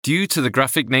Due to the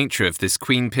graphic nature of this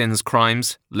Queenpin's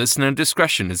crimes, listener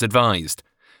discretion is advised.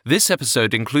 This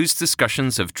episode includes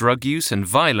discussions of drug use and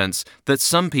violence that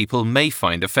some people may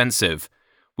find offensive.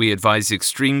 We advise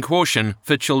extreme caution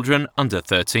for children under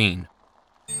 13.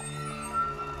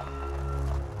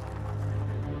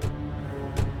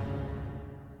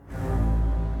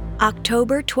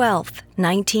 October 12th,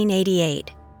 1988.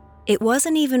 It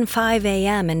wasn't even 5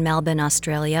 a.m. in Melbourne,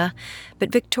 Australia,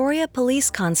 but Victoria Police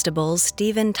Constables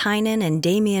Stephen Tynan and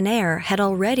Damien Eyre had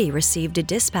already received a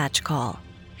dispatch call.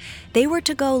 They were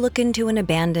to go look into an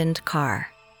abandoned car.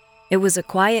 It was a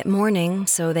quiet morning,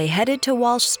 so they headed to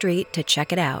Walsh Street to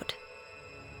check it out.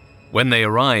 When they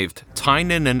arrived,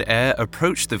 Tynan and Eyre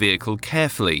approached the vehicle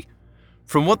carefully.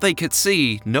 From what they could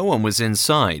see, no one was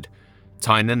inside.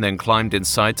 Tynan then climbed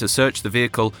inside to search the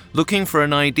vehicle, looking for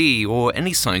an ID or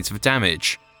any signs of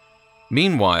damage.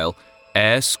 Meanwhile,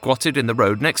 Eyre squatted in the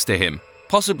road next to him,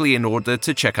 possibly in order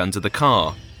to check under the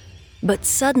car. But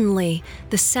suddenly,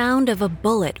 the sound of a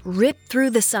bullet ripped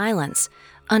through the silence.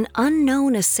 An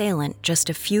unknown assailant just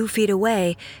a few feet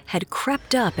away had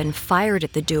crept up and fired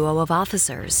at the duo of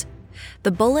officers.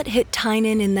 The bullet hit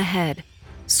Tynan in the head.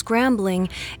 Scrambling,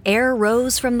 Eyre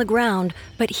rose from the ground,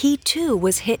 but he too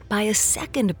was hit by a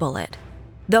second bullet.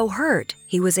 Though hurt,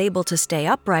 he was able to stay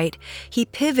upright. He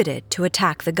pivoted to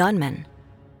attack the gunman.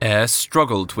 Eyre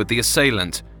struggled with the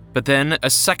assailant, but then a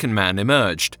second man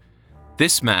emerged.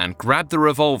 This man grabbed the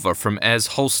revolver from Eyre's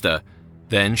holster,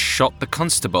 then shot the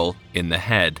constable in the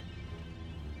head.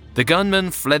 The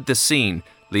gunman fled the scene,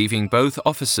 leaving both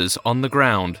officers on the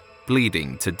ground,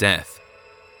 bleeding to death.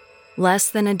 Less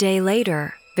than a day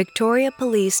later, Victoria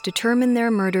Police determined their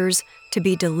murders to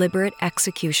be deliberate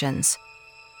executions.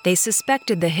 They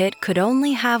suspected the hit could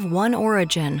only have one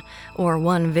origin, or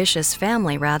one vicious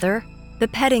family rather, the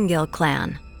Pettingill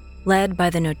clan, led by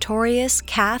the notorious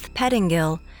Kath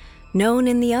Pettingill, known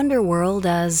in the underworld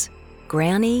as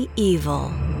Granny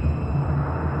Evil.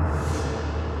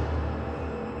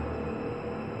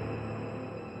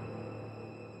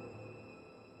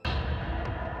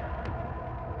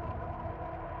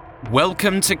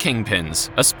 Welcome to Kingpins,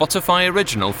 a Spotify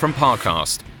original from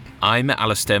Parcast. I'm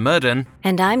Alistair Murden.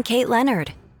 And I'm Kate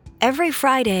Leonard. Every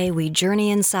Friday, we journey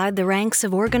inside the ranks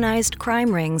of organized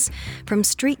crime rings, from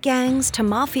street gangs to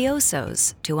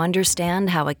mafiosos, to understand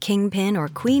how a kingpin or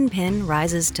queenpin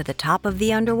rises to the top of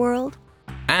the underworld.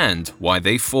 And why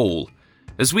they fall.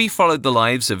 As we follow the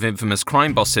lives of infamous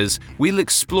crime bosses, we'll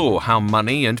explore how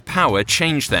money and power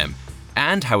changed them,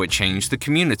 and how it changed the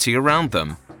community around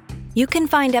them. You can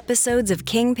find episodes of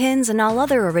Kingpins and all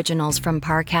other originals from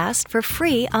Parcast for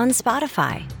free on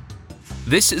Spotify.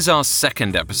 This is our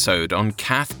second episode on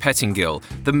Kath Pettingill,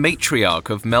 the matriarch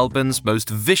of Melbourne's most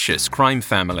vicious crime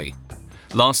family.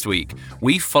 Last week,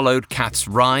 we followed Kath's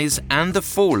rise and the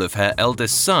fall of her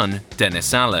eldest son,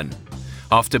 Dennis Allen.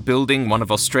 After building one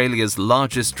of Australia's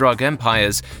largest drug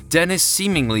empires, Dennis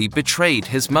seemingly betrayed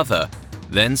his mother,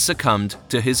 then succumbed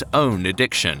to his own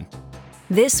addiction.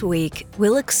 This week,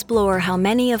 we'll explore how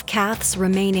many of Kath's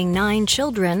remaining 9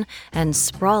 children and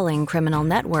sprawling criminal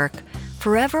network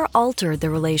forever altered the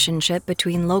relationship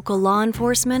between local law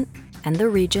enforcement and the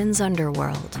region's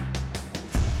underworld.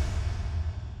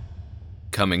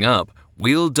 Coming up,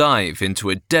 we'll dive into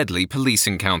a deadly police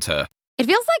encounter. It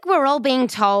feels like we're all being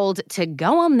told to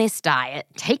go on this diet,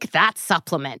 take that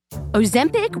supplement.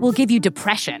 Ozempic will give you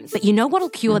depression, but you know what'll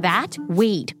cure that?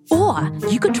 Weed. Or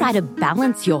you could try to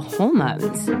balance your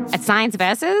hormones. At Science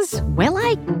Versus, we're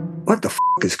like, what the f***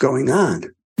 is going on?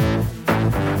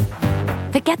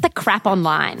 Forget the crap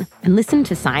online and listen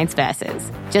to Science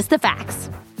Versus. Just the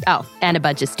facts. Oh, and a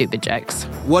bunch of stupid jokes.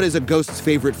 What is a ghost's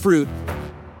favorite fruit?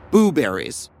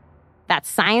 Blueberries. That's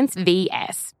Science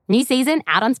VS. New season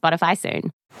out on Spotify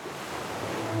soon.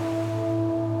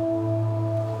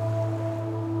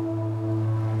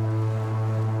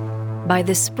 By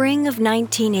the spring of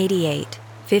 1988,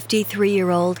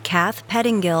 53-year-old Kath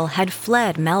Pettingill had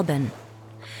fled Melbourne.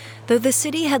 Though the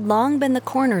city had long been the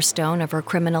cornerstone of her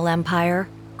criminal empire,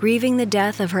 grieving the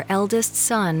death of her eldest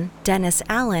son, Dennis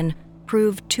Allen,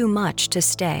 proved too much to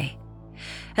stay.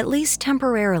 At least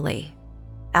temporarily.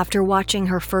 After watching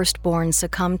her firstborn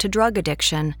succumb to drug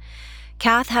addiction,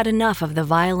 Kath had enough of the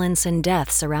violence and death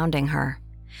surrounding her.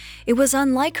 It was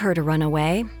unlike her to run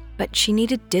away, but she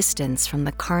needed distance from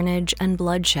the carnage and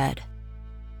bloodshed.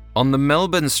 On the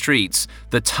Melbourne streets,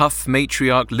 the tough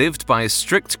matriarch lived by a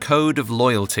strict code of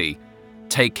loyalty.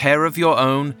 Take care of your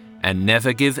own and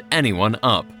never give anyone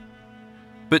up.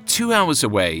 But 2 hours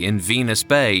away in Venus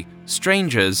Bay,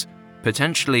 strangers,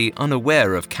 potentially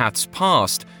unaware of Kath's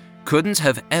past, couldn't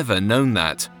have ever known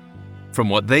that. From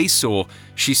what they saw,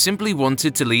 she simply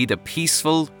wanted to lead a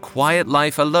peaceful, quiet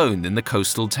life alone in the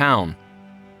coastal town.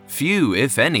 Few,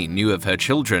 if any, knew of her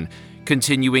children,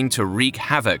 continuing to wreak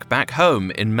havoc back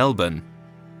home in Melbourne.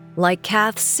 Like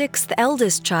Kath's sixth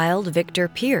eldest child, Victor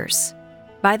Pierce.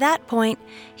 By that point,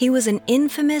 he was an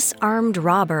infamous armed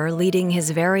robber leading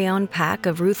his very own pack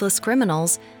of ruthless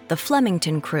criminals, the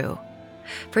Flemington crew.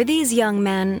 For these young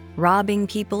men, robbing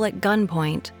people at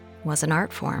gunpoint was an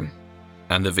art form.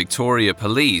 And the Victoria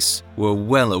Police were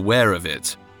well aware of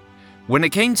it. When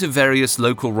it came to various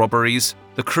local robberies,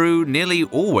 the crew nearly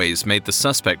always made the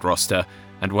suspect roster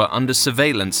and were under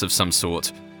surveillance of some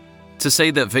sort. To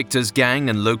say that Victor's gang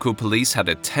and local police had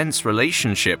a tense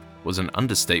relationship was an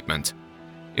understatement.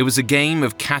 It was a game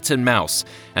of cat and mouse,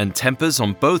 and tempers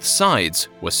on both sides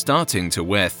were starting to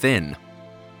wear thin.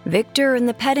 Victor and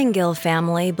the Pettingill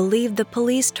family believed the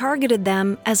police targeted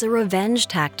them as a revenge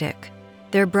tactic.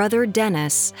 Their brother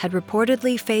Dennis had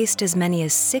reportedly faced as many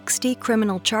as 60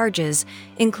 criminal charges,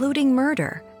 including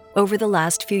murder, over the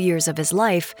last few years of his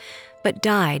life, but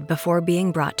died before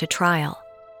being brought to trial.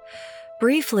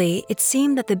 Briefly, it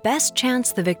seemed that the best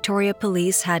chance the Victoria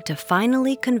Police had to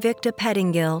finally convict a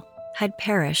Pettingill had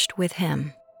perished with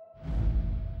him.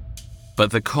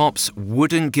 But the cops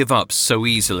wouldn't give up so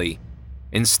easily.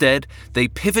 Instead, they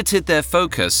pivoted their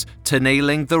focus to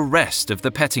nailing the rest of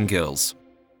the Pettingills.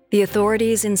 The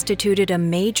authorities instituted a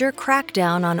major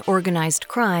crackdown on organized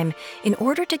crime in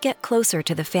order to get closer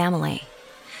to the family.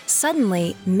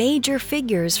 Suddenly, major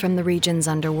figures from the region's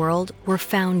underworld were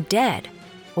found dead,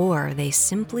 or they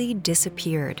simply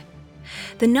disappeared.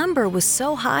 The number was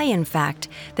so high, in fact,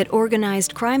 that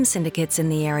organized crime syndicates in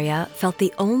the area felt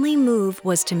the only move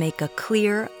was to make a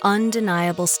clear,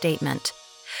 undeniable statement.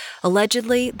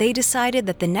 Allegedly, they decided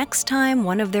that the next time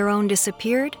one of their own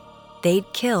disappeared,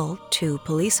 they'd kill 2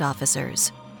 police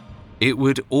officers. It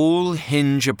would all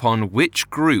hinge upon which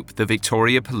group the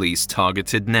Victoria Police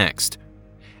targeted next.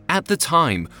 At the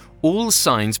time, all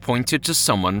signs pointed to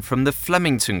someone from the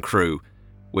Flemington crew,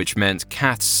 which meant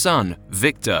Kath's son,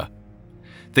 Victor.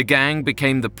 The gang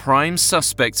became the prime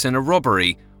suspects in a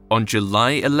robbery on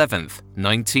July 11,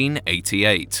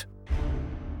 1988.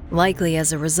 Likely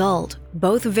as a result,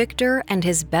 both Victor and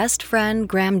his best friend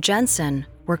Graham Jensen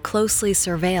were closely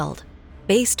surveilled,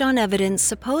 based on evidence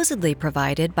supposedly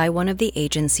provided by one of the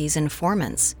agency's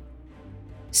informants.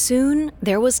 Soon,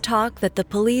 there was talk that the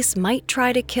police might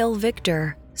try to kill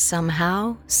Victor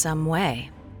somehow, some way.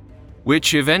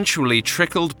 Which eventually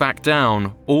trickled back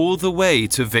down all the way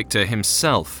to Victor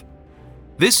himself.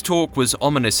 This talk was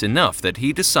ominous enough that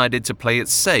he decided to play it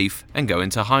safe and go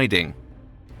into hiding.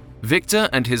 Victor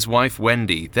and his wife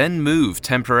Wendy then moved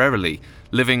temporarily,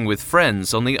 living with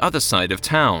friends on the other side of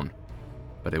town.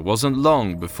 But it wasn't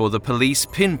long before the police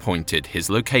pinpointed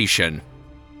his location.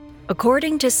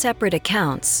 According to separate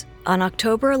accounts, on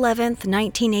October 11,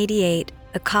 1988,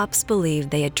 the cops believed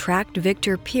they had tracked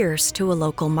Victor Pierce to a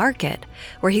local market,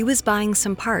 where he was buying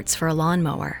some parts for a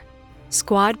lawnmower.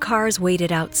 Squad cars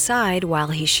waited outside while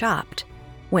he shopped.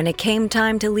 When it came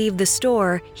time to leave the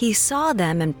store, he saw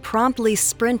them and promptly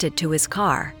sprinted to his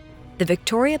car. The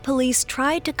Victoria Police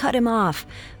tried to cut him off,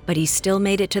 but he still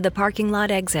made it to the parking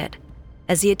lot exit.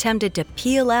 As he attempted to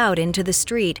peel out into the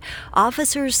street,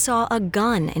 officers saw a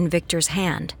gun in Victor's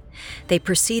hand. They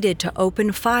proceeded to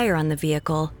open fire on the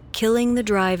vehicle, killing the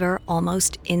driver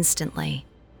almost instantly.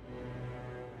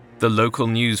 The local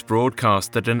news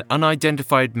broadcast that an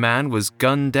unidentified man was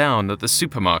gunned down at the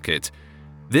supermarket.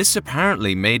 This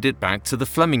apparently made it back to the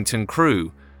Flemington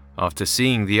crew. After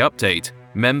seeing the update,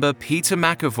 member Peter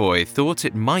McAvoy thought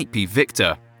it might be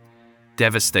Victor.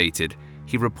 Devastated,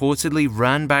 he reportedly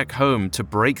ran back home to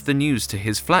break the news to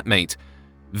his flatmate,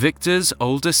 Victor's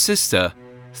older sister,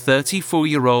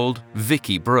 34-year-old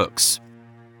Vicky Brooks.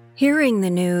 Hearing the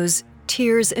news,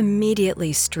 tears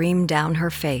immediately streamed down her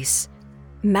face.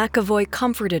 McAvoy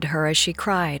comforted her as she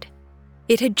cried.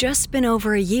 It had just been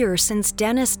over a year since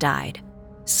Dennis died.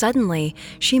 Suddenly,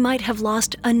 she might have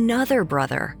lost another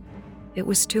brother. It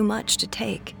was too much to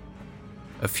take.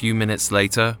 A few minutes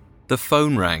later, the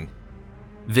phone rang.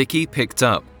 Vicky picked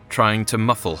up, trying to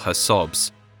muffle her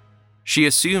sobs. She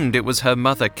assumed it was her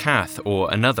mother Kath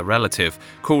or another relative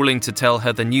calling to tell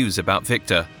her the news about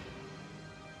Victor.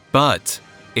 But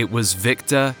it was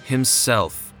Victor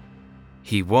himself.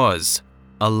 He was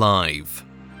alive.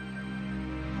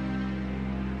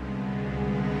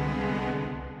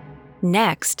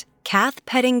 Next, Kath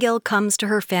Pettingill comes to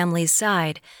her family's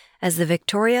side as the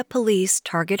Victoria Police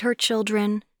target her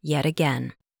children yet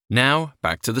again. Now,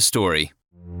 back to the story.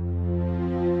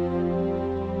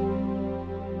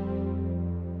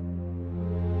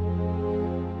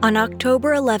 On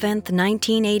October 11,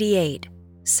 1988,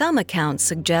 some accounts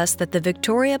suggest that the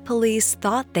Victoria police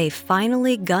thought they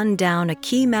finally gunned down a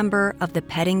key member of the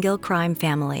Pettingill crime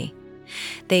family.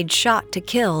 They'd shot to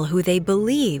kill who they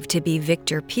believed to be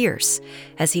Victor Pierce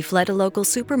as he fled a local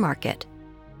supermarket.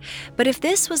 But if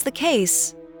this was the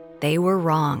case, they were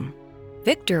wrong.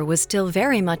 Victor was still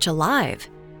very much alive.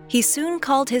 He soon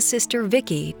called his sister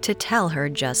Vicky to tell her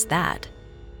just that.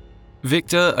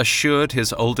 Victor assured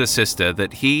his older sister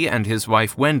that he and his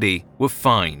wife Wendy were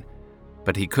fine,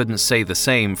 but he couldn't say the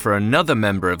same for another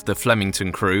member of the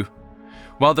Flemington crew.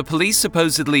 While the police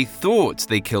supposedly thought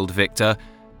they killed Victor,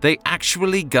 they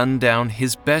actually gunned down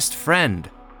his best friend,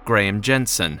 Graham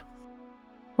Jensen.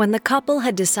 When the couple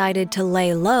had decided to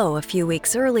lay low a few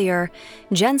weeks earlier,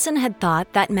 Jensen had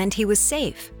thought that meant he was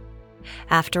safe.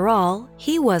 After all,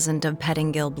 he wasn't of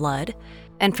Pettingill blood,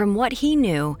 and from what he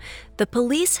knew, the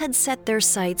police had set their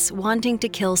sights wanting to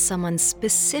kill someone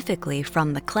specifically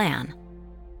from the clan.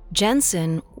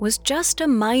 Jensen was just a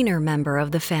minor member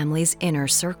of the family's inner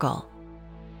circle.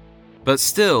 But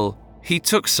still, he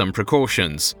took some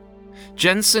precautions.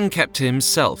 Jensen kept to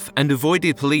himself and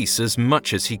avoided police as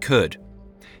much as he could.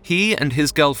 He and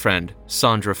his girlfriend,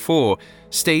 Sandra Four,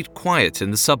 stayed quiet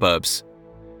in the suburbs.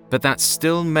 But that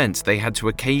still meant they had to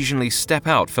occasionally step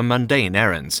out for mundane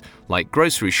errands, like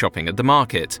grocery shopping at the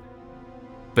market.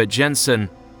 But Jensen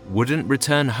wouldn't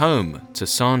return home to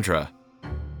Sandra.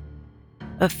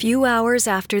 A few hours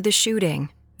after the shooting,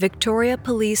 Victoria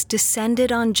police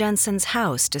descended on Jensen's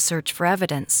house to search for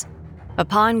evidence.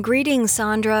 Upon greeting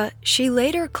Sandra, she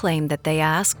later claimed that they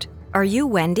asked, "Are you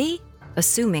Wendy?"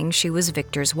 assuming she was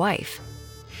Victor's wife.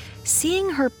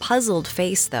 Seeing her puzzled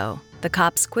face, though, the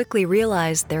cops quickly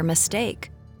realized their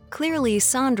mistake. Clearly,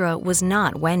 Sandra was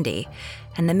not Wendy,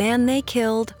 and the man they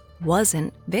killed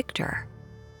wasn't Victor.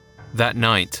 That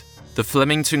night, the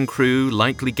Flemington crew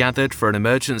likely gathered for an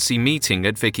emergency meeting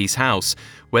at Vicky's house,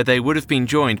 where they would have been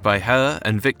joined by her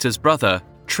and Victor's brother,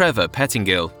 Trevor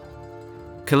Pettingill.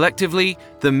 Collectively,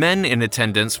 the men in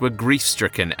attendance were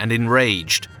grief-stricken and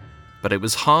enraged, but it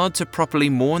was hard to properly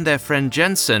mourn their friend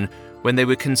Jensen when they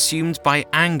were consumed by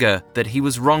anger that he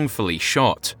was wrongfully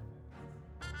shot.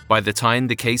 By the time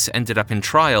the case ended up in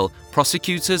trial,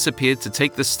 prosecutors appeared to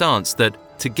take the stance that,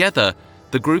 together,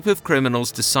 the group of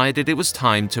criminals decided it was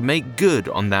time to make good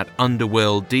on that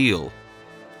underworld deal.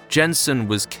 Jensen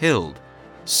was killed,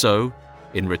 so,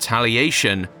 in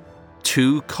retaliation,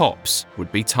 2 cops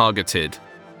would be targeted.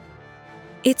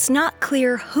 It's not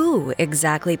clear who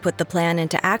exactly put the plan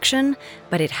into action,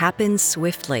 but it happened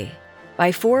swiftly.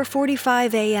 By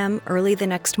 4:45 a.m. early the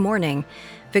next morning,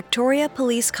 Victoria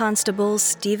Police Constables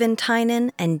Stephen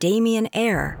Tynan and Damien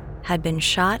Eyre had been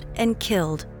shot and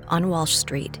killed on Walsh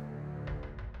Street.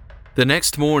 The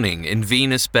next morning in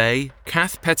Venus Bay,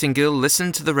 Kath Pettingill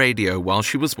listened to the radio while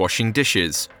she was washing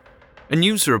dishes. A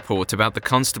news report about the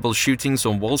constable shootings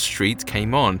on Wall Street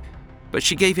came on, but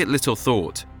she gave it little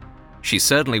thought. She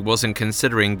certainly wasn't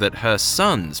considering that her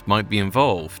sons might be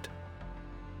involved.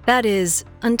 That is,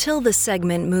 until the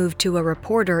segment moved to a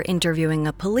reporter interviewing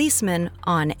a policeman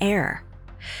on air.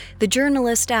 The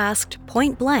journalist asked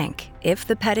point blank if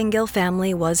the Pettingill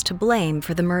family was to blame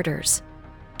for the murders.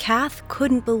 Kath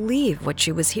couldn't believe what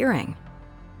she was hearing.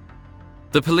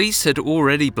 The police had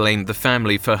already blamed the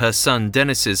family for her son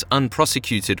Dennis's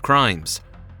unprosecuted crimes.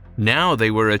 Now they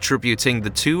were attributing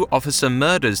the 2 officer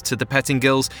murders to the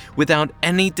Pettingills without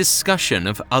any discussion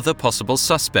of other possible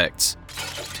suspects.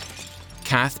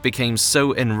 Kath became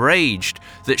so enraged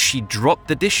that she dropped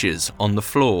the dishes on the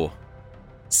floor.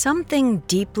 Something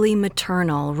deeply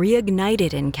maternal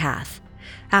reignited in Kath.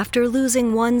 After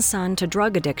losing one son to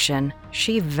drug addiction,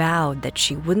 she vowed that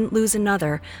she wouldn't lose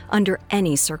another under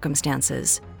any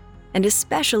circumstances, and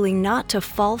especially not to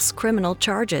false criminal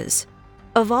charges.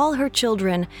 Of all her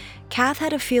children, Kath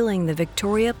had a feeling the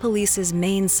Victoria Police's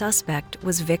main suspect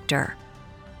was Victor.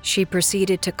 She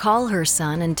proceeded to call her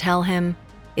son and tell him,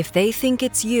 "If they think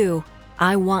it's you,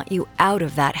 I want you out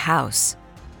of that house."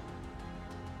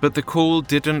 But the call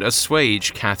didn't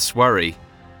assuage Kath's worry.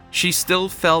 She still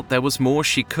felt there was more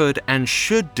she could and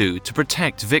should do to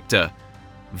protect Victor.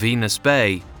 Venus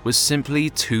Bay was simply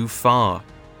too far.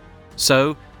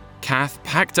 So, Kath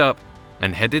packed up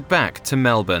and headed back to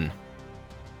Melbourne.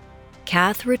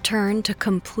 Kath returned to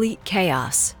complete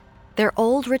chaos. Their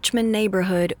old Richmond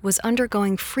neighborhood was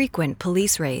undergoing frequent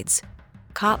police raids.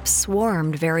 Cops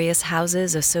swarmed various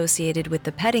houses associated with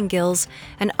the Pettingills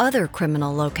and other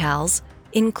criminal locales,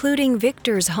 including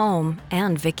Victor's home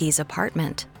and Vicky's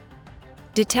apartment.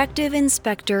 Detective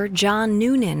Inspector John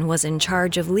Noonan was in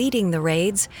charge of leading the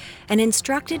raids and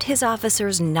instructed his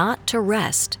officers not to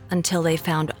rest until they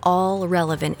found all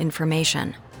relevant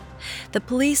information. The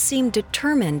police seemed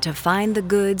determined to find the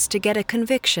goods to get a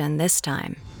conviction this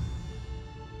time.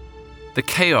 The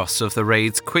chaos of the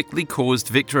raids quickly caused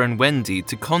Victor and Wendy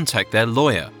to contact their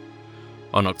lawyer.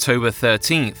 On October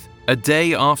 13th, a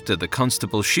day after the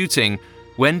constable shooting,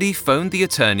 Wendy phoned the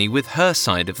attorney with her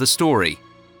side of the story.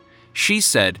 She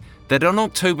said that on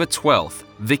October 12th,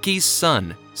 Vicky's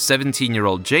son,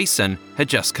 17-year-old Jason, had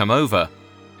just come over.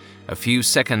 A few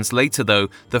seconds later, though,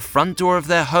 the front door of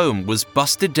their home was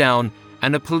busted down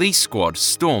and a police squad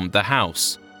stormed the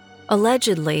house.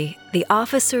 Allegedly, the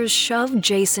officers shoved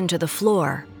Jason to the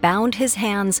floor, bound his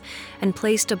hands, and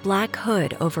placed a black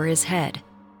hood over his head.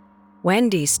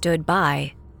 Wendy stood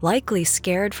by, likely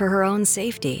scared for her own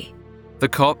safety. The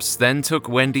cops then took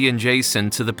Wendy and Jason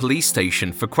to the police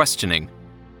station for questioning.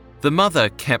 The mother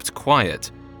kept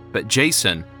quiet, but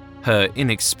Jason, her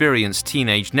inexperienced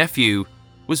teenage nephew,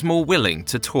 was more willing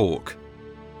to talk.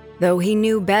 Though he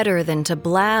knew better than to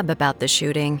blab about the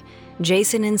shooting,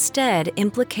 Jason instead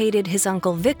implicated his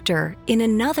uncle Victor in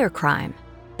another crime,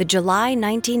 the July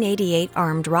 1988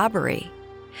 armed robbery.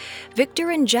 Victor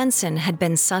and Jensen had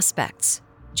been suspects.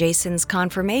 Jason's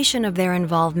confirmation of their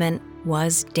involvement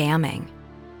was damning.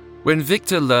 When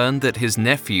Victor learned that his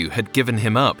nephew had given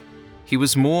him up, he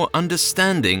was more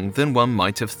understanding than one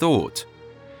might have thought.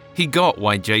 He got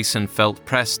why Jason felt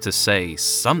pressed to say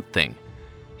something.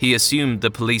 He assumed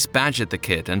the police badgered the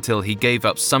kid until he gave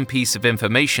up some piece of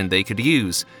information they could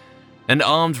use, and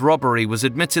armed robbery was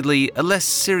admittedly a less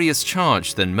serious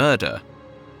charge than murder.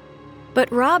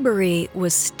 But robbery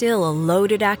was still a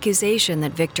loaded accusation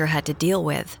that Victor had to deal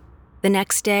with. The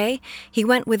next day, he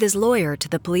went with his lawyer to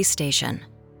the police station.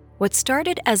 What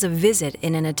started as a visit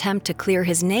in an attempt to clear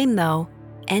his name, though,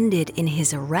 ended in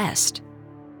his arrest.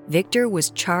 Victor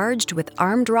was charged with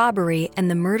armed robbery and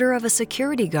the murder of a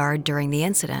security guard during the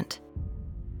incident.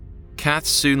 Kath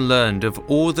soon learned of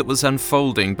all that was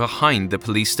unfolding behind the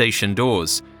police station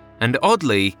doors, and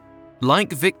oddly,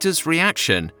 like Victor's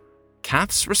reaction,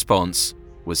 Kath's response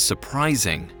was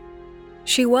surprising.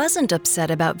 She wasn't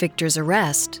upset about Victor's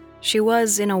arrest. She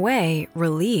was, in a way,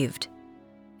 relieved.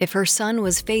 If her son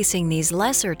was facing these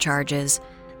lesser charges,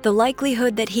 the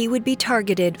likelihood that he would be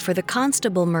targeted for the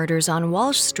constable murders on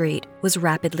Walsh Street was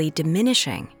rapidly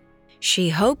diminishing. She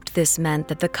hoped this meant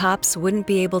that the cops wouldn't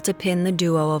be able to pin the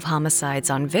duo of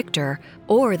homicides on Victor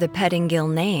or the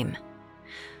Pettingill name.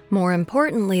 More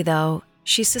importantly, though,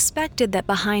 she suspected that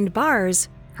behind bars,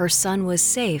 her son was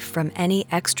safe from any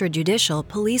extrajudicial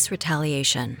police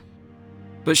retaliation.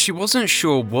 But she wasn't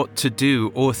sure what to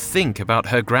do or think about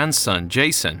her grandson,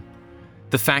 Jason.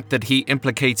 The fact that he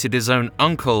implicated his own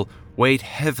uncle weighed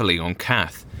heavily on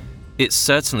Kath. It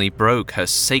certainly broke her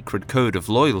sacred code of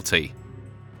loyalty.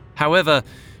 However,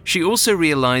 she also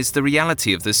realized the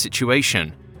reality of the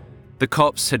situation. The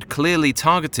cops had clearly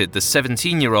targeted the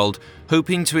 17-year-old,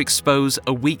 hoping to expose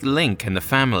a weak link in the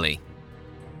family.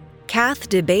 Kath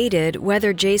debated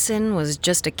whether Jason was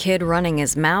just a kid running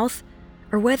his mouth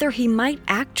or whether he might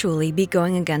actually be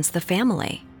going against the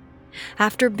family.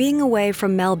 After being away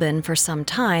from Melbourne for some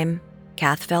time,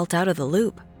 Kath felt out of the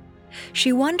loop.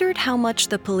 She wondered how much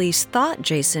the police thought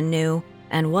Jason knew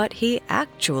and what he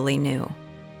actually knew.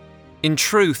 In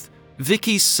truth,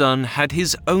 Vicky's son had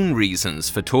his own reasons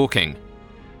for talking.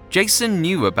 Jason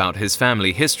knew about his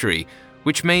family history,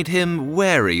 which made him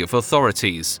wary of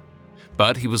authorities.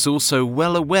 But he was also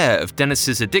well aware of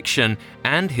Dennis's addiction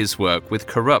and his work with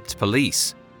corrupt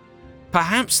police.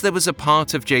 Perhaps there was a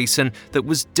part of Jason that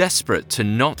was desperate to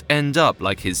not end up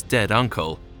like his dead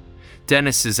uncle.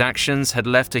 Dennis's actions had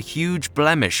left a huge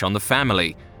blemish on the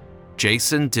family.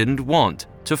 Jason didn't want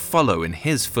to follow in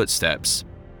his footsteps.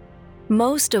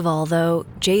 Most of all, though,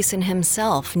 Jason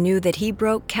himself knew that he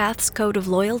broke Kath's code of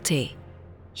loyalty.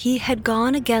 He had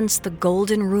gone against the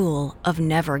golden rule of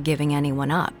never giving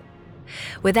anyone up.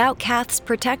 Without Kath's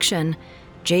protection,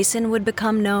 Jason would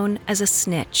become known as a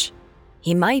snitch.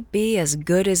 He might be as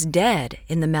good as dead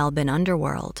in the Melbourne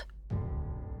underworld.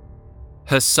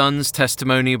 Her son's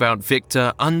testimony about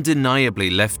Victor undeniably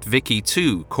left Vicky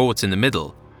too caught in the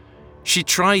middle. She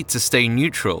tried to stay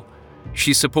neutral.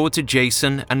 She supported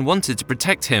Jason and wanted to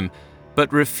protect him,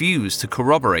 but refused to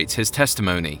corroborate his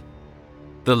testimony.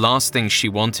 The last thing she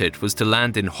wanted was to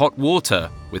land in hot water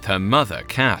with her mother,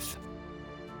 Kath.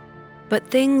 But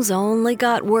things only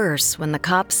got worse when the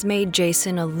cops made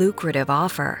Jason a lucrative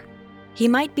offer. He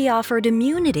might be offered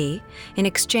immunity in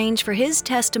exchange for his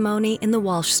testimony in the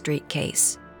Walsh Street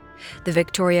case. The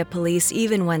Victoria police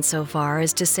even went so far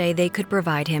as to say they could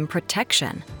provide him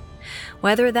protection.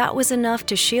 Whether that was enough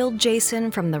to shield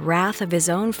Jason from the wrath of his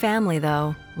own family,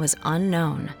 though, was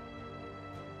unknown.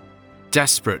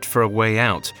 Desperate for a way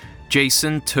out,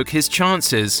 Jason took his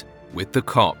chances with the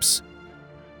cops.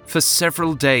 For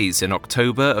several days in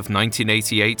October of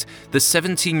 1988, the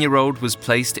 17-year-old was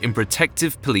placed in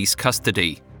protective police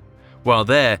custody. While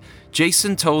there,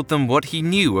 Jason told them what he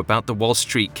knew about the Wall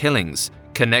Street killings,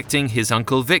 connecting his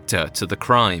uncle Victor to the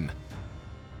crime.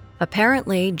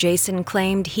 Apparently, Jason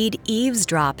claimed he'd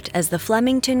eavesdropped as the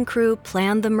Flemington crew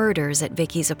planned the murders at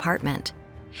Vicky's apartment.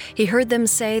 He heard them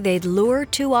say they'd lure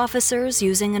 2 officers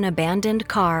using an abandoned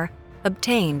car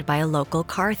obtained by a local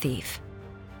car thief.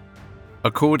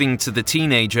 According to the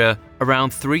teenager,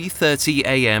 around 3:30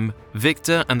 a.m.,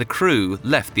 Victor and the crew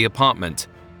left the apartment.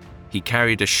 He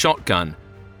carried a shotgun.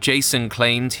 Jason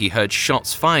claimed he heard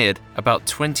shots fired about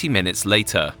 20 minutes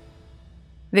later.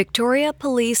 Victoria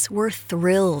police were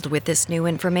thrilled with this new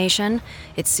information.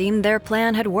 It seemed their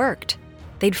plan had worked.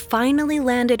 They'd finally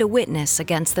landed a witness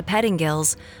against the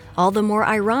Pettingills, all the more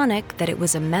ironic that it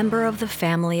was a member of the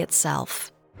family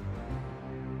itself.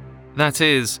 That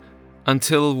is,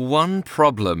 until one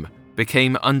problem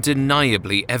became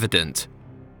undeniably evident.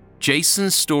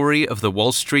 Jason's story of the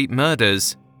Wall Street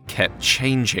murders kept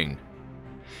changing.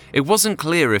 It wasn't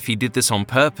clear if he did this on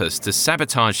purpose to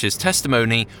sabotage his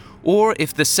testimony or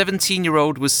if the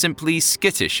 17-year-old was simply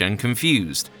skittish and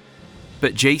confused.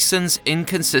 But Jason's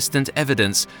inconsistent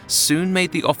evidence soon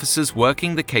made the officers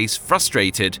working the case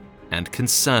frustrated and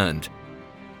concerned.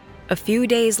 A few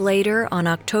days later, on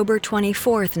October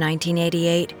 24,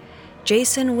 1988,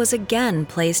 Jason was again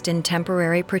placed in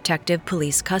temporary protective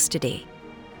police custody.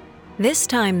 This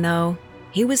time, though,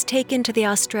 he was taken to the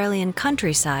Australian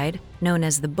countryside, known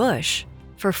as the Bush,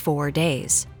 for 4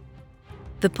 days.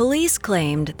 The police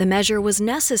claimed the measure was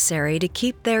necessary to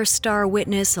keep their star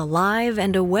witness alive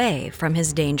and away from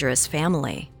his dangerous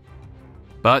family.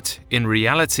 But in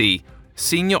reality,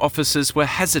 senior officers were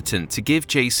hesitant to give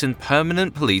Jason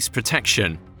permanent police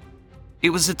protection. It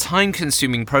was a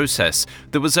time-consuming process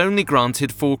that was only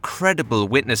granted for credible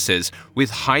witnesses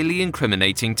with highly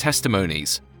incriminating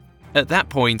testimonies. At that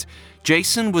point,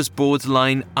 Jason was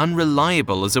borderline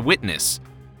unreliable as a witness.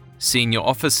 Senior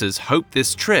officers hoped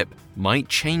this trip might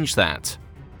change that.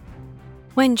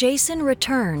 When Jason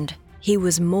returned, he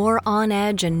was more on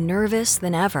edge and nervous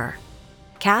than ever.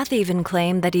 Kath even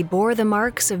claimed that he bore the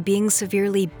marks of being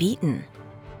severely beaten.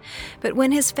 But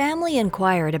when his family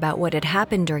inquired about what had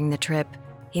happened during the trip,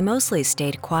 he mostly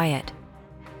stayed quiet.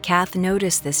 Kath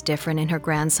noticed this difference in her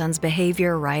grandson's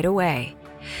behavior right away.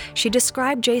 She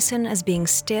described Jason as being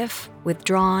stiff,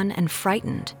 withdrawn, and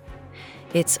frightened.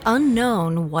 It's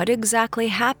unknown what exactly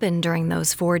happened during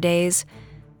those 4 days,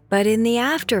 but in the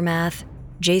aftermath,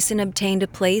 Jason obtained a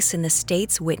place in the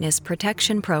state's witness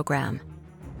protection program.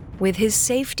 With his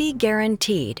safety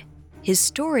guaranteed, his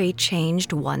story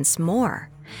changed once more.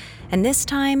 And this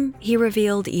time, he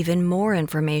revealed even more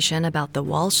information about the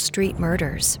Wall Street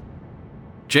murders.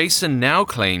 Jason now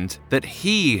claimed that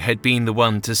he had been the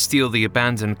one to steal the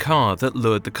abandoned car that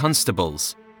lured the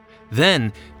constables.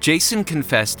 Then, Jason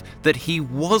confessed that he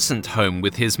wasn't home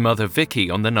with his mother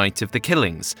Vicky on the night of the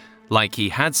killings, like he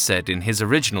had said in his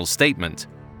original statement.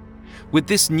 With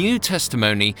this new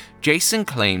testimony, Jason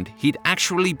claimed he'd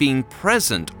actually been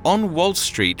present on Wall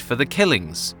Street for the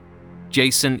killings.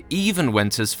 Jason even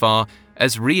went as far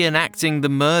as reenacting the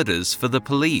murders for the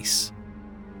police.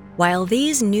 While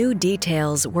these new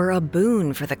details were a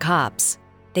boon for the cops,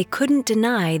 they couldn't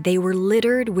deny they were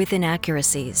littered with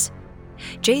inaccuracies.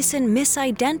 Jason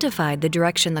misidentified the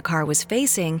direction the car was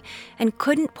facing and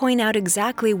couldn't point out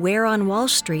exactly where on Wall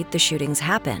Street the shootings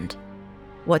happened.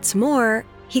 What's more,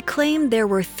 he claimed there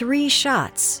were 3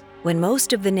 shots, when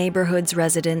most of the neighborhood's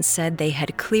residents said they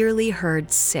had clearly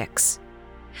heard 6.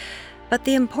 But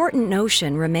the important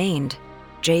notion remained.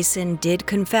 Jason did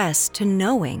confess to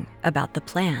knowing about the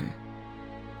plan.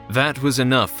 That was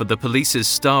enough for the police's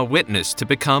star witness to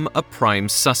become a prime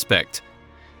suspect.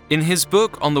 In his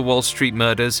book on the Wall Street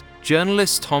murders,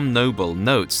 journalist Tom Noble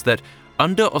notes that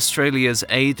under Australia's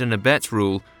aid and abet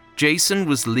rule, Jason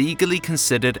was legally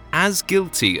considered as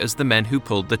guilty as the men who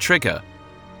pulled the trigger.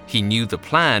 He knew the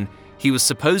plan, he was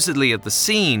supposedly at the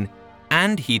scene,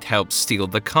 and he'd helped steal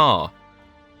the car.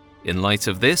 In light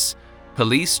of this,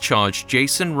 police charged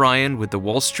Jason Ryan with the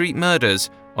Wall Street murders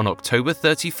on October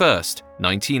 31st,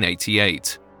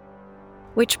 1988.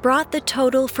 Which brought the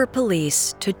total for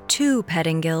police to 2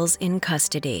 Pettingills in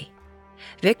custody.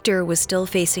 Victor was still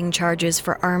facing charges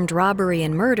for armed robbery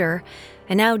and murder,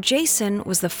 and now Jason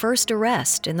was the first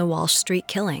arrest in the Wall Street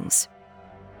killings.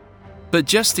 But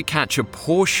just to catch a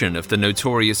portion of the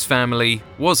notorious family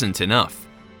wasn't enough.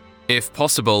 If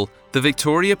possible, the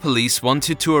Victoria Police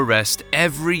wanted to arrest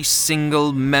every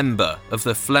single member of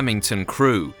the Flemington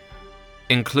crew,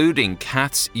 including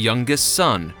Kath's youngest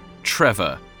son,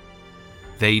 Trevor.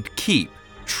 They'd keep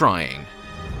trying.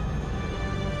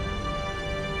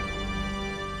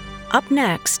 Up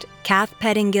next, Kath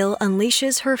Pettingill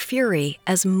unleashes her fury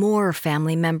as more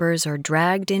family members are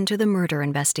dragged into the murder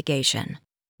investigation.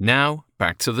 Now,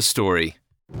 back to the story.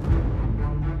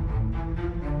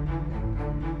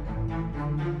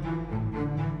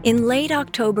 In late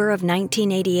October of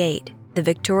 1988, the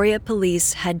Victoria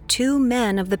Police had 2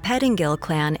 men of the Pettingill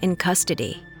clan in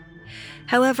custody.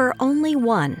 However, only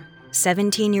one,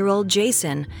 17-year-old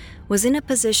Jason, was in a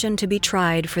position to be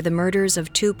tried for the murders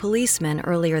of 2 policemen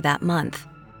earlier that month.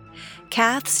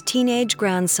 Kath's teenage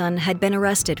grandson had been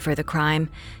arrested for the crime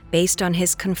based on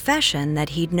his confession that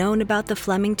he'd known about the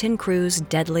Flemington crew's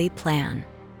deadly plan.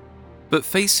 But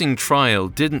facing trial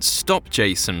didn't stop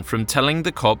Jason from telling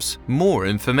the cops more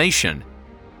information.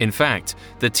 In fact,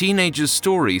 the teenager's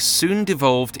story soon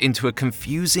devolved into a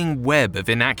confusing web of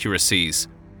inaccuracies.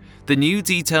 The new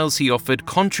details he offered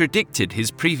contradicted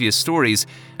his previous stories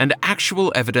and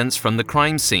actual evidence from the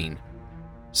crime scene.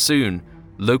 Soon,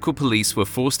 local police were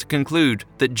forced to conclude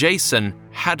that Jason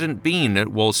hadn't been at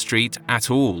Wall Street at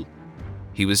all.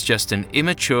 He was just an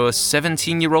immature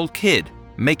 17-year-old kid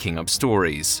making up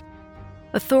stories.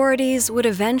 Authorities would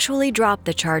eventually drop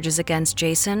the charges against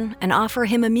Jason and offer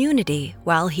him immunity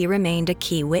while he remained a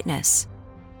key witness.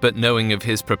 But knowing of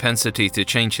his propensity to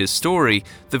change his story,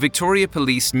 the Victoria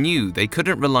Police knew they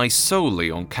couldn't rely solely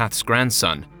on Kath's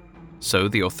grandson. So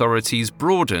the authorities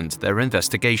broadened their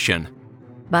investigation.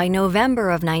 By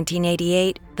November of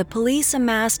 1988, the police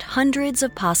amassed hundreds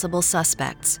of possible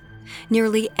suspects.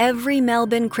 Nearly every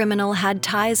Melbourne criminal had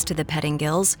ties to the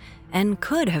Pettingills and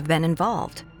could have been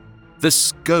involved. The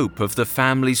scope of the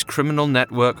family's criminal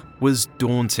network was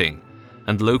daunting,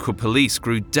 and local police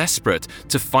grew desperate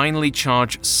to finally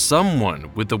charge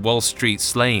someone with the Wall Street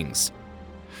slayings.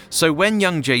 So when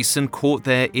young Jason caught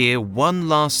their ear one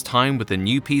last time with a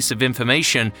new piece of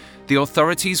information, the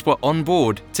authorities were on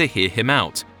board to hear him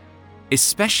out,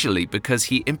 especially because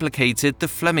he implicated the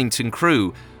Flemington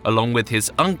crew, along with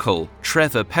his uncle,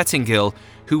 Trevor Pettingill,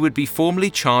 who would be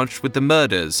formally charged with the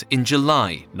murders in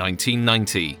July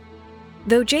 1990.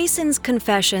 Though Jason's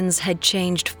confessions had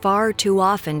changed far too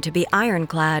often to be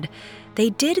ironclad,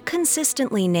 they did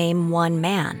consistently name one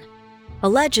man.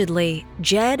 Allegedly,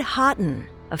 Jed Houghton,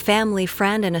 a family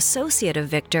friend and associate of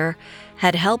Victor,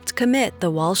 had helped commit the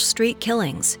Wall Street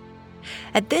killings.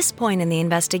 At this point in the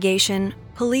investigation,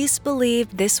 police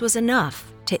believed this was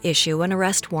enough to issue an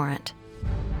arrest warrant.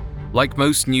 Like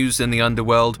most news in the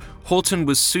underworld, Houghton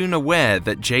was soon aware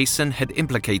that Jason had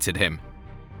implicated him.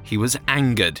 He was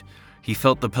angered. He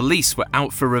felt the police were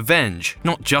out for revenge,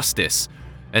 not justice,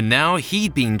 and now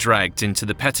he'd been dragged into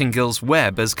the Pettingills'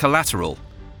 web as collateral.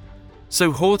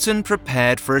 So Houghton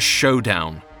prepared for a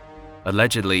showdown.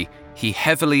 Allegedly, he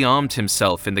heavily armed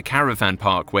himself in the caravan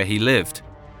park where he lived.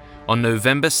 On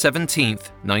November 17,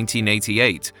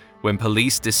 1988, when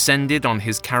police descended on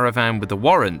his caravan with a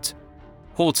warrant,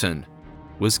 Houghton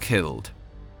was killed.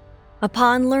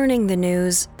 Upon learning the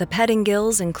news, the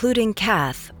Pettingills, including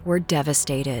Kath, were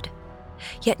devastated.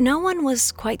 Yet no one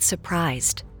was quite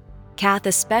surprised. Kath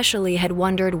especially had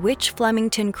wondered which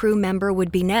Flemington crew member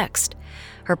would be next.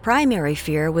 Her primary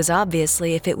fear was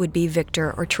obviously if it would be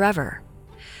Victor or Trevor.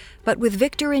 But with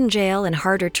Victor in jail and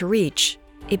harder to reach,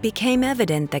 it became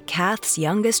evident that Kath's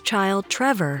youngest child,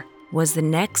 Trevor, was the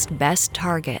next best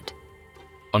target.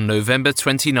 On November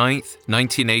 29,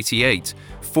 1988,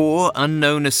 4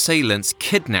 unknown assailants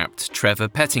kidnapped Trevor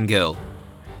Pettingill.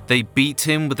 They beat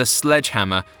him with a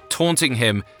sledgehammer, taunting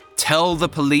him, "Tell the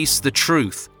police the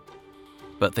truth."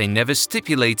 But they never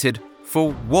stipulated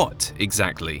for what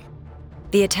exactly.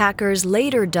 The attackers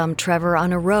later dumped Trevor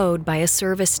on a road by a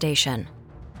service station.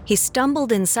 He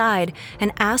stumbled inside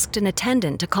and asked an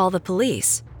attendant to call the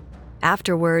police.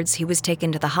 Afterwards, he was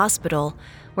taken to the hospital,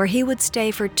 where he would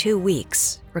stay for 2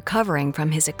 weeks, recovering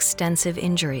from his extensive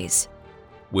injuries.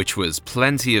 Which was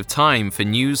plenty of time for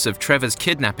news of Trevor's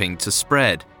kidnapping to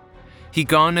spread. He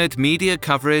garnered media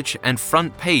coverage and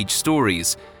front-page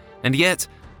stories, and yet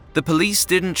the police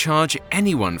didn't charge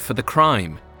anyone for the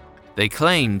crime. They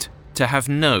claimed to have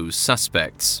no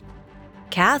suspects.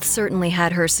 Kath certainly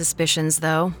had her suspicions,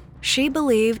 though. She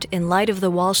believed, in light of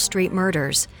the Wall Street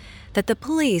murders, that the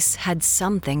police had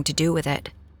something to do with it.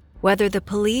 Whether the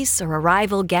police or a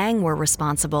rival gang were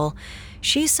responsible,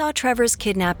 she saw Trevor's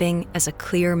kidnapping as a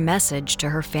clear message to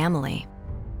her family.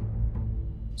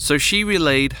 So she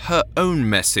relayed her own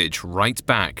message right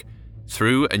back.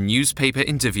 Through a newspaper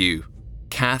interview,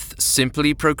 Kath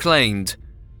simply proclaimed,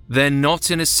 "They're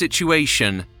not in a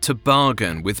situation to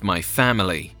bargain with my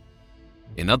family."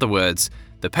 In other words,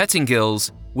 the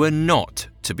Pettingills were not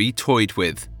to be toyed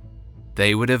with.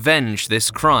 They would avenge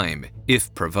this crime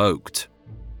if provoked.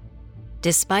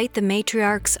 Despite the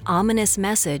matriarch's ominous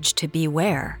message to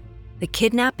beware, the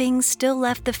kidnapping still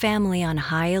left the family on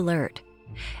high alert.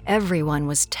 Everyone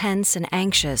was tense and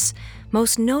anxious,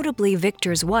 most notably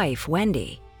Victor's wife,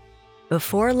 Wendy.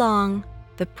 Before long,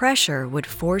 the pressure would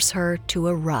force her to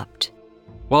erupt.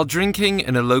 While drinking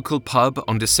in a local pub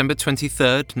on December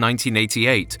 23,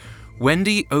 1988,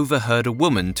 Wendy overheard a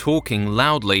woman talking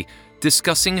loudly,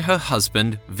 discussing her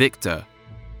husband, Victor.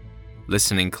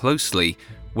 Listening closely,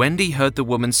 Wendy heard the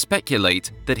woman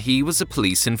speculate that he was a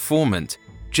police informant,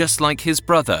 just like his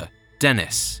brother,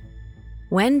 Dennis.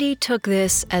 Wendy took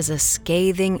this as a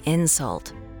scathing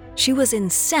insult. She was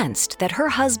incensed that her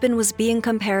husband was being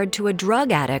compared to a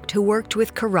drug addict who worked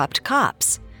with corrupt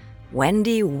cops.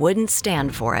 Wendy wouldn't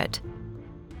stand for it.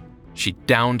 She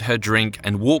downed her drink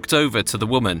and walked over to the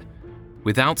woman.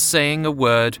 Without saying a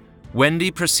word,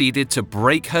 Wendy proceeded to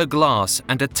break her glass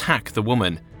and attack the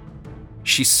woman.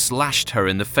 She slashed her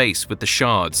in the face with the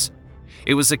shards.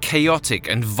 It was a chaotic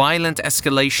and violent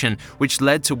escalation which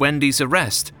led to Wendy's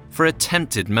arrest for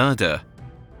attempted murder.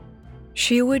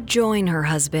 She would join her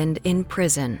husband in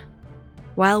prison.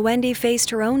 While Wendy faced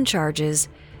her own charges,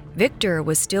 Victor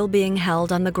was still being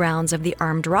held on the grounds of the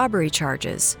armed robbery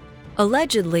charges.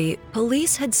 Allegedly,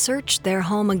 police had searched their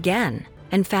home again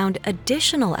and found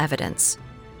additional evidence.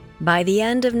 By the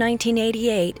end of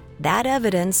 1988, that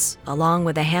evidence, along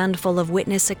with a handful of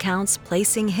witness accounts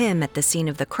placing him at the scene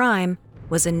of the crime,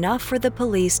 was enough for the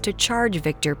police to charge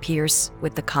Victor Pierce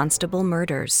with the constable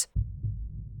murders.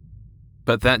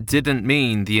 But that didn't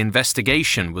mean the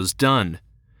investigation was done.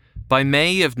 By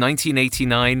May of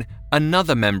 1989,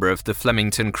 another member of the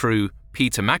Flemington crew,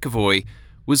 Peter McAvoy,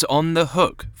 was on the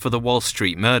hook for the Wall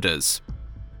Street murders.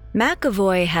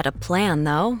 McAvoy had a plan,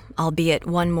 though, albeit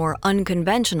one more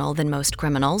unconventional than most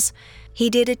criminals. He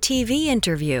did a TV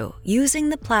interview using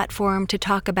the platform to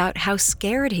talk about how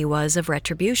scared he was of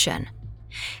retribution.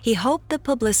 He hoped the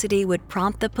publicity would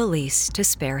prompt the police to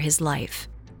spare his life.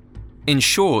 In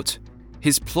short,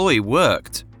 his ploy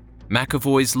worked.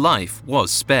 McAvoy's life was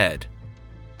spared.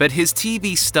 But his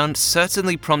TV stunt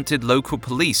certainly prompted local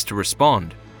police to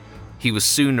respond. He was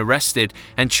soon arrested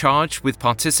and charged with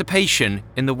participation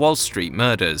in the Wall Street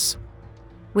murders.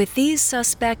 With these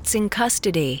suspects in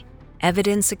custody,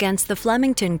 evidence against the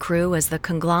Flemington crew as the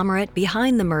conglomerate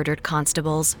behind the murdered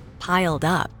constables piled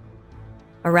up.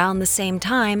 Around the same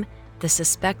time, the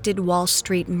suspected Wall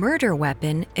Street murder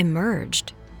weapon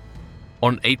emerged.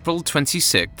 On April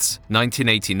 26,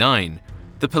 1989,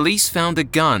 the police found a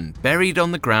gun buried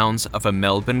on the grounds of a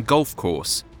Melbourne golf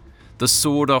course. The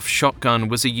sawed-off shotgun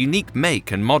was a unique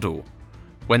make and model.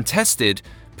 When tested,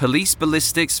 police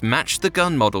ballistics matched the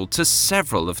gun model to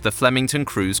several of the Flemington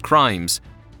crew's crimes,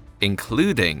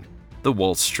 including the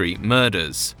Wall Street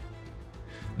murders.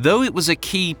 Though it was a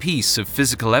key piece of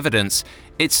physical evidence,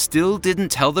 it still didn't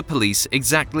tell the police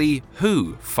exactly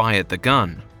who fired the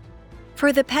gun.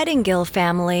 For the Pettingill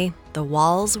family, the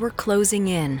walls were closing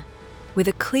in. With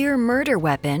a clear murder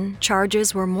weapon,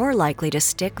 charges were more likely to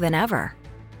stick than ever.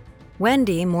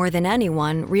 Wendy, more than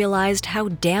anyone, realized how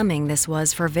damning this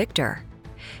was for Victor.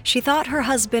 She thought her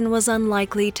husband was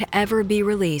unlikely to ever be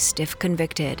released if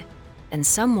convicted, and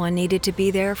someone needed to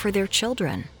be there for their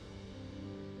children.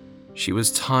 She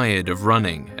was tired of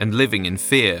running and living in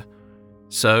fear.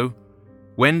 So,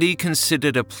 Wendy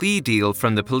considered a plea deal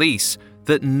from the police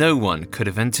that no one could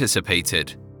have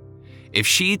anticipated. If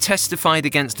she testified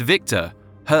against Victor,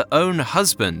 her own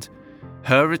husband,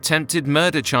 her attempted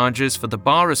murder charges for the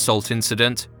bar assault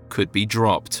incident could be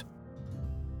dropped.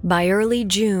 By early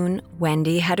June,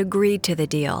 Wendy had agreed to the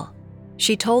deal.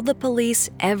 She told the police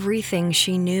everything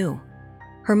she knew.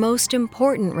 Her most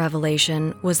important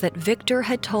revelation was that Victor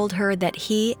had told her that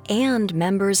he and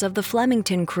members of the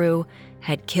Flemington crew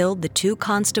had killed the two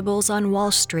constables on Wall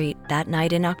Street that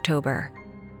night in October.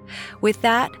 With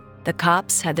that, the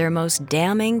cops had their most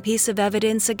damning piece of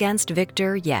evidence against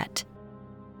Victor yet.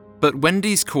 But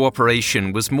Wendy's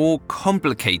cooperation was more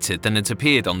complicated than it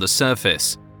appeared on the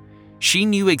surface. She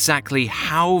knew exactly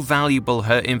how valuable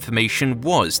her information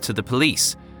was to the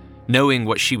police. Knowing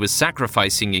what she was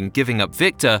sacrificing in giving up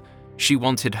Victor, she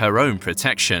wanted her own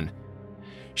protection.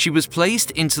 She was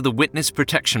placed into the Witness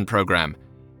Protection Program.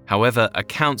 However,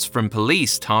 accounts from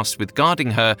police tasked with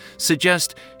guarding her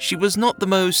suggest she was not the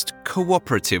most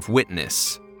cooperative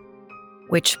witness.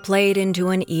 which played into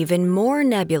an even more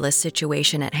nebulous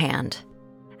situation at hand.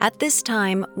 At this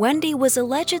time, Wendy was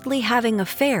allegedly having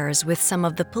affairs with some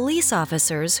of the police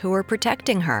officers who were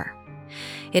protecting her.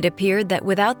 It appeared that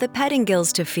without the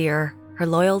Pettingills to fear, her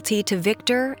loyalty to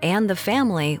Victor and the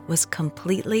family was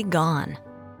completely gone.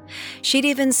 She'd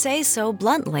even say so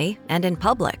bluntly and in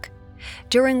public.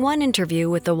 During one interview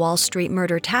with the Wall Street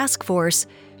Murder Task Force,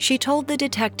 she told the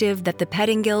detective that the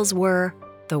Pettingills were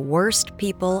the worst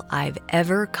people I've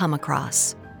ever come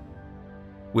across.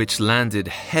 Which landed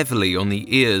heavily on the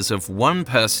ears of one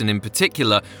person in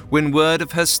particular when word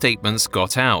of her statements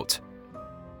got out.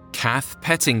 Kath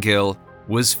Pettingill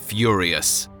was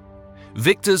furious.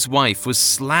 Victor's wife was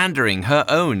slandering her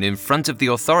own in front of the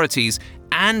authorities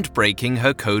and breaking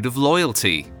her code of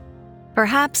loyalty.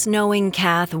 Perhaps knowing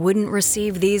Kath wouldn't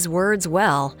receive these words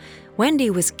well, Wendy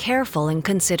was careful in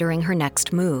considering her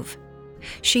next move.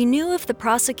 She knew if the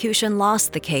prosecution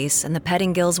lost the case and the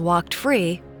Pettingills walked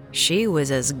free, she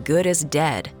was as good as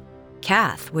dead.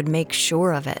 Kath would make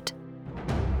sure of it.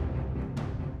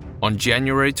 On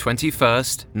January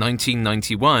 21st,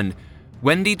 1991,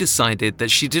 Wendy decided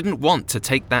that she didn't want to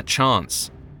take that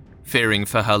chance. Fearing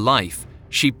for her life,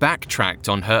 she backtracked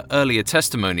on her earlier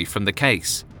testimony from the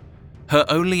case. Her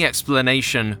only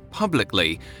explanation,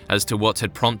 publicly, as to what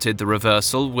had prompted the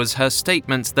reversal was her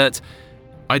statement that,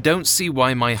 "I don't see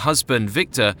why my husband,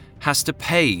 Victor, has to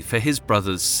pay for his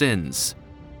brother's sins."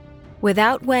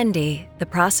 Without Wendy, the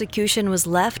prosecution was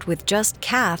left with just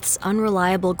Kath's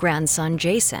unreliable grandson,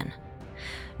 Jason.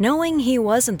 Knowing he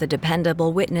wasn't the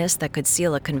dependable witness that could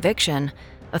seal a conviction,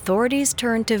 authorities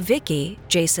turned to Vicky,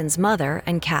 Jason's mother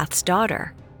and Kath's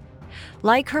daughter.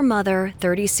 Like her mother,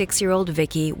 36-year-old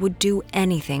Vicky would do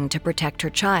anything to protect her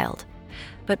child.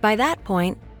 But by that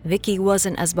point, Vicky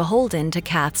wasn't as beholden to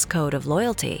Kath's code of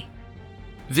loyalty.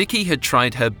 Vicky had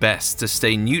tried her best to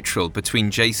stay neutral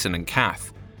between Jason and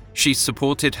Kath. She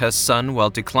supported her son while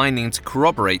declining to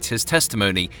corroborate his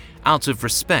testimony out of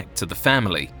respect to the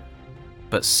family.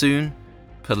 But soon,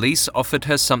 police offered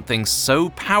her something so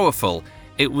powerful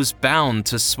it was bound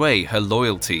to sway her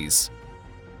loyalties.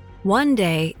 One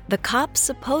day, the cops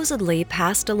supposedly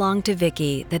passed along to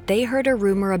Vicky that they heard a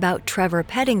rumor about Trevor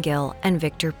Pettingill and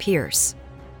Victor Pierce.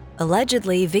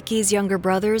 Allegedly, Vicky's younger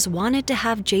brothers wanted to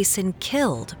have Jason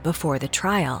killed before the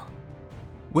trial.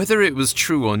 Whether it was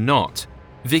true or not,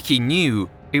 Vicky knew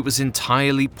it was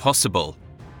entirely possible.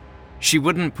 She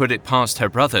wouldn't put it past her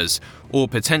brothers, or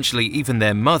potentially even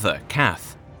their mother,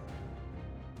 Kath.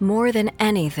 More than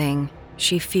anything,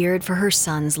 she feared for her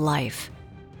son's life.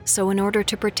 So in order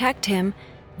to protect him,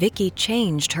 Vicky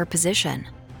changed her position.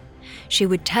 She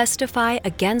would testify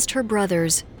against her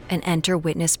brothers and enter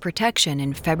witness protection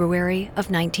in February of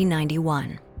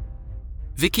 1991.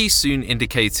 Vicky soon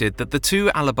indicated that the two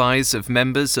alibis of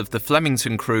members of the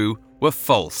Flemington crew were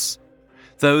false.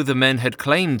 Though the men had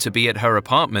claimed to be at her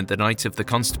apartment the night of the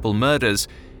constable murders,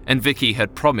 and Vicky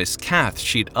had promised Kath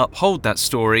she'd uphold that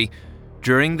story,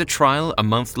 during the trial a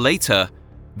month later,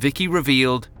 Vicky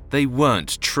revealed they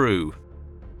weren't true.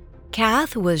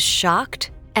 Kath was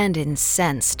shocked and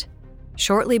incensed.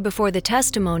 Shortly before the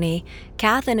testimony,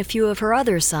 Kath and a few of her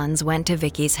other sons went to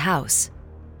Vicky's house.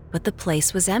 But the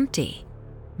place was empty.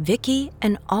 Vicky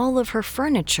and all of her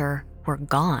furniture were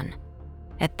gone.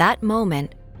 At that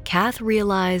moment, Kath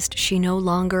realized she no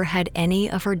longer had any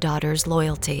of her daughter's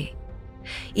loyalty.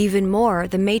 Even more,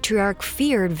 the matriarch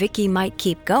feared Vicky might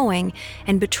keep going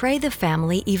and betray the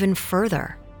family even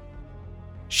further.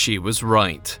 She was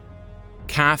right.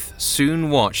 Kath soon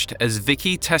watched as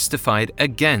Vicky testified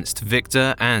against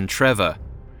Victor and Trevor.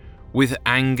 With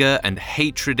anger and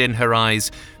hatred in her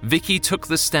eyes, Vicky took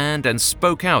the stand and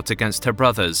spoke out against her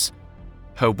brothers.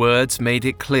 Her words made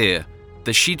it clear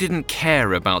that she didn't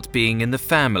care about being in the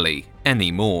family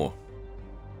anymore.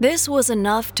 This was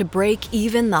enough to break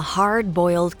even the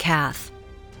hard-boiled Kath.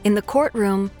 In the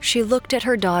courtroom, she looked at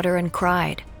her daughter and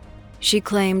cried. She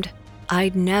claimed,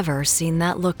 "I'd never seen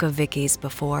that look of Vicky's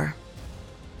before."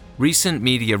 Recent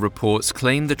media reports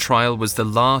claim the trial was the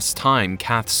last time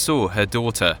Kath saw her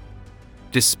daughter.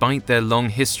 Despite their long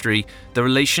history, the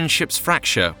relationship's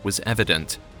fracture was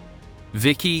evident.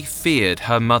 Vicky feared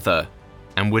her mother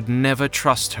and would never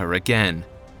trust her again.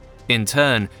 In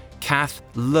turn, Kath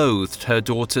loathed her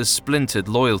daughter's splintered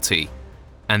loyalty,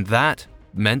 and that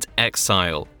meant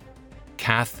exile.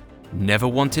 Kath never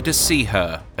wanted to see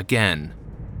her again.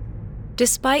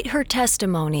 Despite her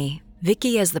testimony,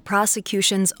 Vicky, as the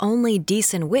prosecution's only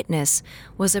decent witness,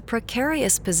 was a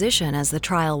precarious position as the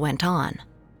trial went on.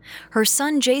 Her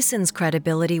son Jason's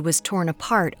credibility was torn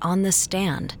apart on the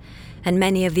stand, and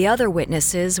many of the other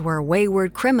witnesses were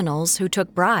wayward criminals who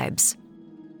took bribes.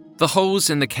 The holes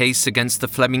in the case against the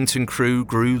Flemington crew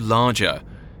grew larger.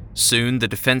 Soon the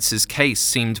defense's case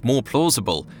seemed more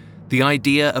plausible. The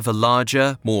idea of a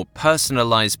larger, more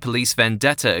personalized police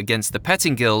vendetta against the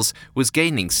Pettingills was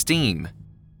gaining steam.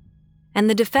 And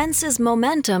the defense's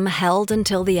momentum held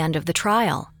until the end of the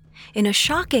trial. In a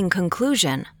shocking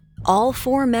conclusion, all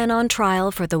 4 men on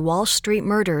trial for the Walsh Street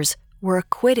murders were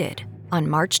acquitted on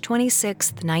March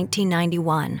 26,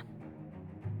 1991.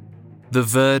 The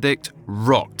verdict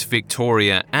rocked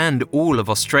Victoria and all of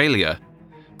Australia.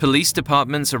 Police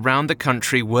departments around the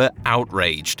country were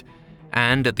outraged.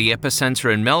 And at the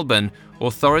epicenter in Melbourne,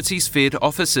 authorities feared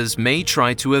officers may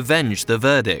try to avenge the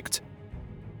verdict.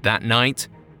 That night,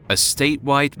 a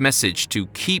statewide message to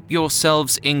keep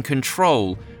yourselves in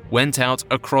control went out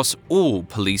across all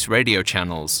police radio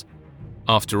channels.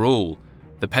 After all,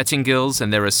 the Pettingills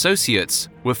and their associates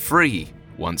were free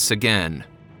once again.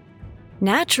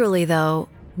 Naturally, though,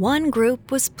 one group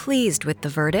was pleased with the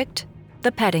verdict: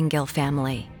 the Pettingill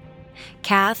family.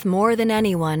 Kath, more than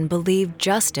anyone, believed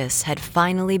justice had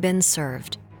finally been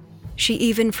served. She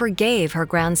even forgave her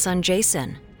grandson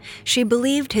Jason. She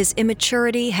believed his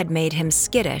immaturity had made him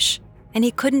skittish, and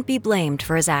he couldn't be blamed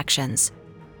for his actions.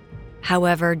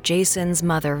 However, Jason's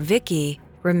mother, Vicky,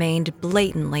 remained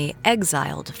blatantly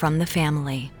exiled from the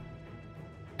family.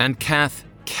 And Kath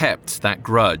kept that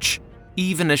grudge,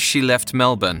 even as she left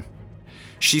Melbourne.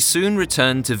 She soon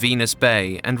returned to Venus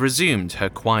Bay and resumed her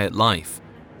quiet life.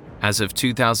 As of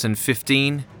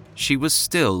 2015, she was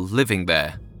still living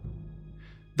there.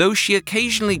 Though she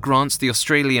occasionally grants the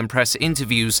Australian press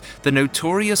interviews, the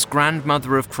notorious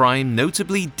grandmother of crime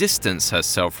notably distanced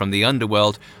herself from the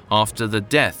underworld after the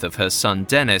death of her son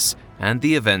Dennis and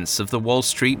the events of the Wall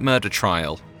Street murder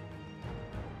trial.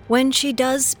 When she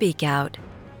does speak out,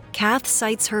 Kath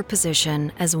cites her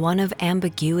position as one of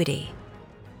ambiguity.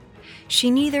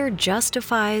 She neither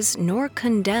justifies nor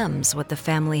condemns what the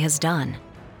family has done.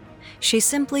 She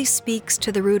simply speaks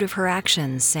to the root of her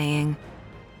actions, saying,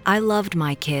 "I loved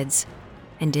my kids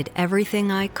and did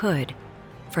everything I could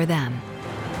for them."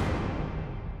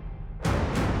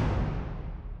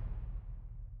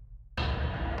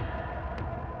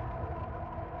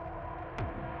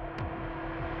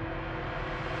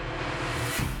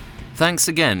 Thanks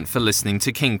again for listening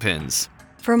to Kingpins.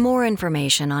 For more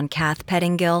information on Kath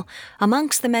Pettingill,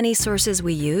 amongst the many sources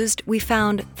we used, we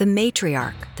found The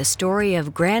Matriarch, the story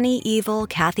of Granny Evil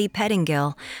Kathy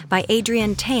Pettingill by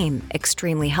Adrian Tame,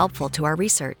 extremely helpful to our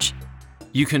research.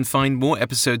 You can find more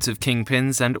episodes of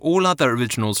Kingpins and all other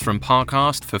originals from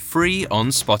Parcast for free on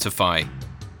Spotify.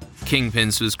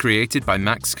 Kingpins was created by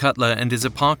Max Cutler and is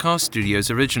a Parcast Studios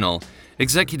original.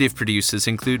 Executive producers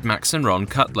include Max and Ron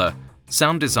Cutler.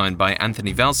 Sound design by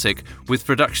Anthony Valsic, with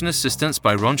production assistance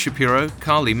by Ron Shapiro,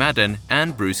 Carly Madden,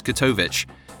 and Bruce Katovich.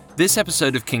 This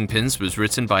episode of Kingpins was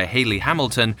written by Hayley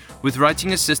Hamilton, with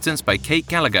writing assistance by Kate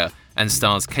Gallagher, and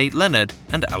stars Kate Leonard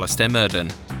and Alastair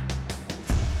Murden.